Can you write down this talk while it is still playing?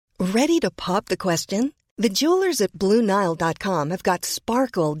Ready to pop the question? The jewelers at BlueNile.com have got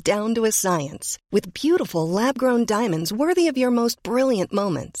sparkle down to a science with beautiful lab-grown diamonds worthy of your most brilliant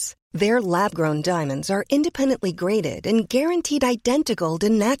moments. Their lab-grown diamonds are independently graded and guaranteed identical to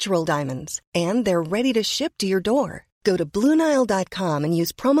natural diamonds, and they're ready to ship to your door. Go to BlueNile.com and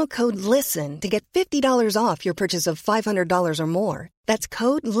use promo code LISTEN to get $50 off your purchase of $500 or more. That's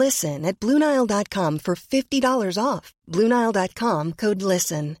code LISTEN at BlueNile.com for $50 off. BlueNile.com, code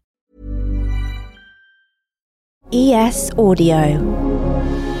LISTEN. ES Audio.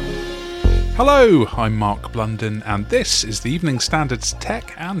 Hello, I'm Mark Blunden, and this is the Evening Standard's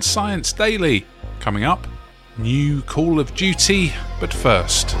Tech and Science Daily. Coming up, new Call of Duty, but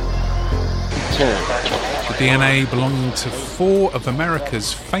first. The DNA belonging to 4 of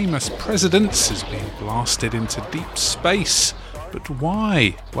America's famous presidents is being blasted into deep space. But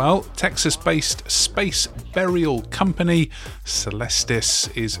why? Well, Texas-based space burial company Celestis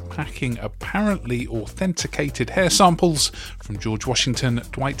is packing apparently authenticated hair samples from George Washington,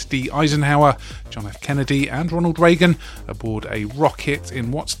 Dwight D. Eisenhower, John F. Kennedy and Ronald Reagan aboard a rocket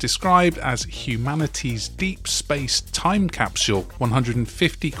in what's described as humanity's deep space time capsule.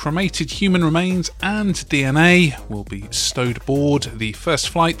 150 cremated human remains and DNA will be stowed aboard the first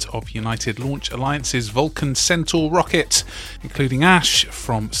flight of United Launch Alliance's Vulcan Centaur rocket, including ash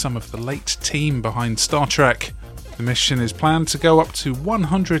from some of the late team behind Star Trek. The mission is planned to go up to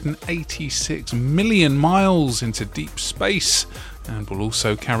 186 million miles into deep space and will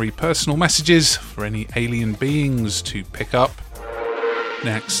also carry personal messages for any alien beings to pick up.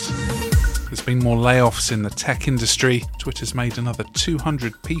 Next. There's been more layoffs in the tech industry. Twitter's made another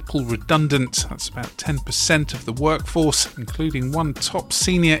 200 people redundant. That's about 10% of the workforce, including one top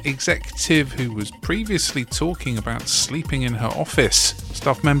senior executive who was previously talking about sleeping in her office.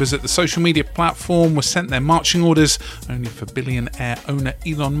 Staff members at the social media platform were sent their marching orders, only for billionaire owner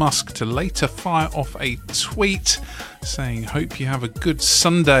Elon Musk to later fire off a tweet saying, "Hope you have a good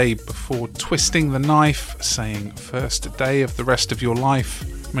Sunday," before twisting the knife, saying, "First day of the rest of your life."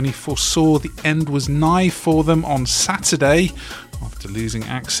 Many foresaw the end was nigh for them on Saturday after losing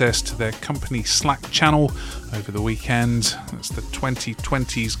access to their company Slack channel over the weekend. That's the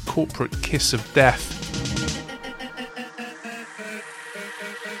 2020's corporate kiss of death.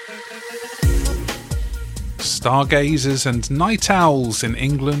 Stargazers and night owls in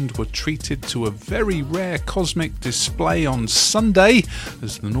England were treated to a very rare cosmic display on Sunday,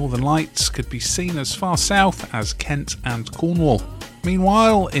 as the Northern Lights could be seen as far south as Kent and Cornwall.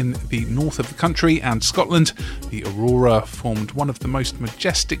 Meanwhile, in the north of the country and Scotland, the aurora formed one of the most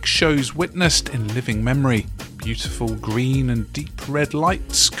majestic shows witnessed in living memory. Beautiful green and deep red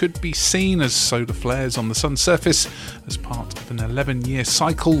lights could be seen as solar flares on the sun's surface as part of an 11-year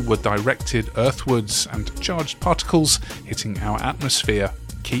cycle were directed earthwards and charged particles hitting our atmosphere.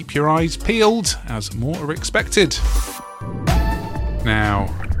 Keep your eyes peeled as more are expected. Now,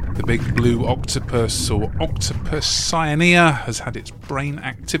 the big blue octopus, or Octopus cyanea, has had its brain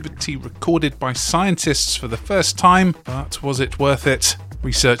activity recorded by scientists for the first time, but was it worth it?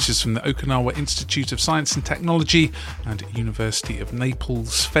 Researchers from the Okinawa Institute of Science and Technology and University of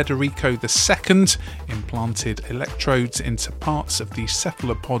Naples Federico II implanted electrodes into parts of the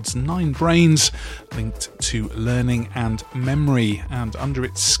cephalopod's 9 brains linked to learning and memory, and under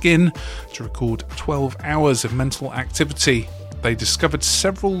its skin to record 12 hours of mental activity. They discovered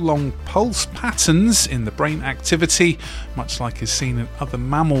several long pulse patterns in the brain activity, much like is seen in other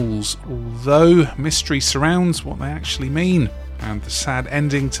mammals, although mystery surrounds what they actually mean. And the sad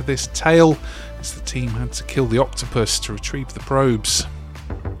ending to this tale is the team had to kill the octopus to retrieve the probes.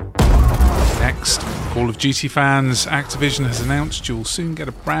 Next, Call of Duty fans, Activision has announced you'll soon get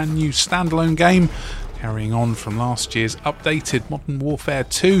a brand new standalone game, carrying on from last year's updated Modern Warfare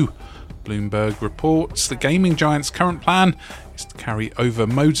 2. Bloomberg reports the gaming giant's current plan is to carry over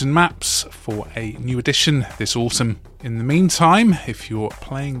modes and maps for a new edition this autumn. In the meantime, if you're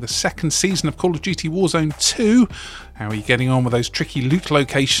playing the second season of Call of Duty Warzone 2, how are you getting on with those tricky loot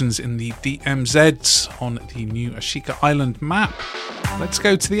locations in the DMZs on the new Ashika Island map? Let's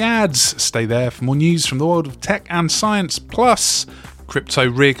go to the ads. Stay there for more news from the world of tech and science, plus crypto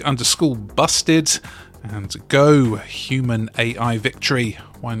rig under school busted, and go human AI victory.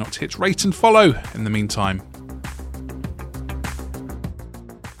 Why not hit rate and follow in the meantime?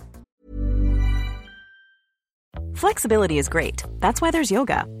 Flexibility is great. That's why there's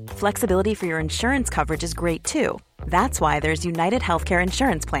yoga. Flexibility for your insurance coverage is great too. That's why there's United Healthcare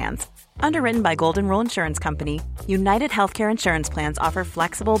Insurance Plans. Underwritten by Golden Rule Insurance Company, United Healthcare Insurance Plans offer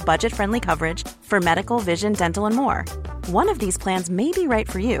flexible, budget-friendly coverage for medical, vision, dental, and more. One of these plans may be right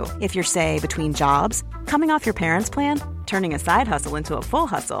for you if you're, say, between jobs, coming off your parents' plan, turning a side hustle into a full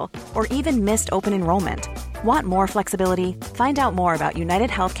hustle, or even missed open enrollment. Want more flexibility? Find out more about United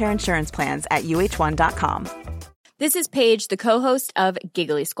Healthcare Insurance Plans at uh1.com. This is Paige, the co-host of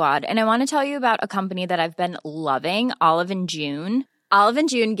Giggly Squad, and I want to tell you about a company that I've been loving, Olive & June. Olive &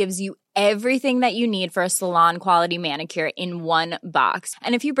 June gives you everything that you need for a salon-quality manicure in one box.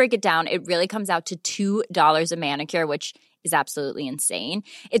 And if you break it down, it really comes out to $2 a manicure, which is absolutely insane.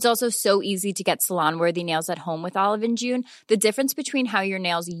 It's also so easy to get salon-worthy nails at home with Olive & June. The difference between how your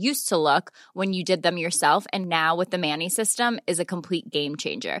nails used to look when you did them yourself and now with the Mani system is a complete game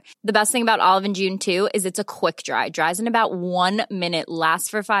changer. The best thing about Olive & June, too, is it's a quick dry. Dries in about 1 minute, lasts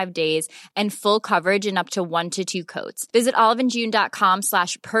for 5 days, and full coverage in up to 1 to 2 coats. Visit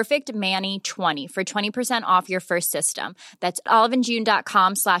oliveandjune.com/perfectmani20 for 20% off your first system. That's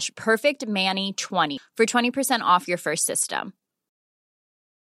oliveandjune.com/perfectmani20 for 20% off your first system.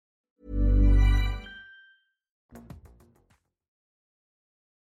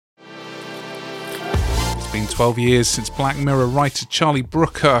 It's been 12 years since Black Mirror writer Charlie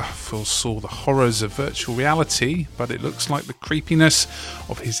Brooker foresaw the horrors of virtual reality, but it looks like the creepiness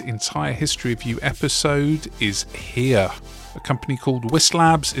of his entire History of You episode is here. A company called Whist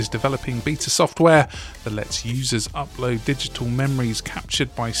Labs is developing beta software that lets users upload digital memories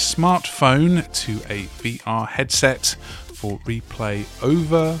captured by smartphone to a VR headset for replay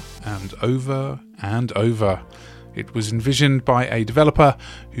over and over and over. It was envisioned by a developer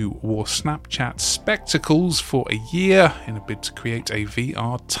who wore Snapchat spectacles for a year in a bid to create a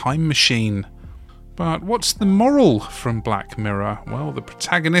VR time machine. But what's the moral from Black Mirror? Well, the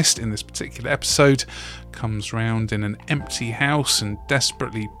protagonist in this particular episode comes round in an empty house and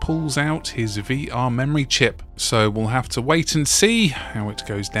desperately pulls out his VR memory chip. So we'll have to wait and see how it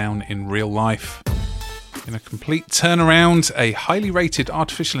goes down in real life. In a complete turnaround, a highly rated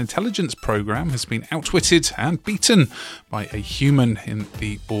artificial intelligence program has been outwitted and beaten by a human in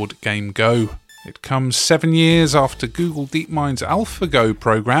the board game Go. It comes 7 years after Google DeepMind's AlphaGo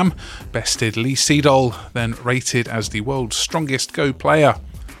program bested Lee Sedol, then rated as the world's strongest Go player.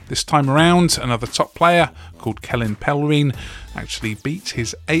 This time around, another top player called Kellen Pellerin actually beat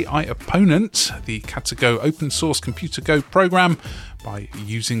his AI opponent, the Katago open source computer Go program, by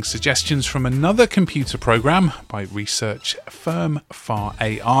using suggestions from another computer program by research firm Far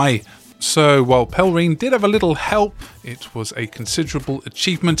AI. So while Pellerin did have a little help, it was a considerable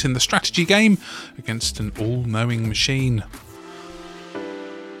achievement in the strategy game against an all-knowing machine.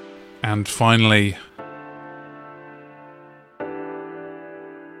 And finally,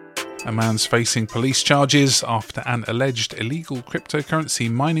 a man's facing police charges after an alleged illegal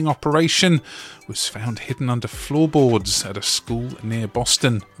cryptocurrency mining operation was found hidden under floorboards at a school near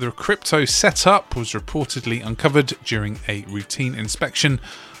Boston. The crypto setup was reportedly uncovered during a routine inspection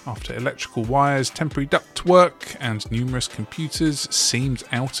after electrical wires, temporary ductwork, and numerous computers seemed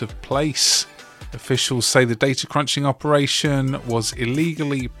out of place. Officials say the data crunching operation was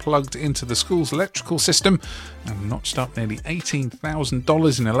illegally plugged into the school's electrical system and notched up nearly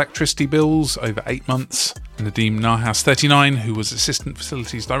 $18,000 in electricity bills over 8 months. Nadeem Nahas, 39, who was Assistant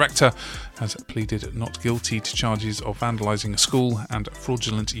Facilities Director, has pleaded not guilty to charges of vandalising a school and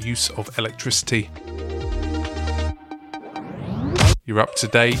fraudulent use of electricity. You're up to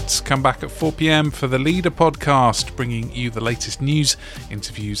date. Come back at 4 p.m. for the Leader podcast, bringing you the latest news,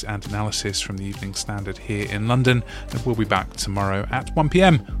 interviews and analysis from the Evening Standard here in London. And we'll be back tomorrow at 1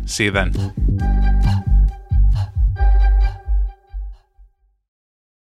 p.m. See you then.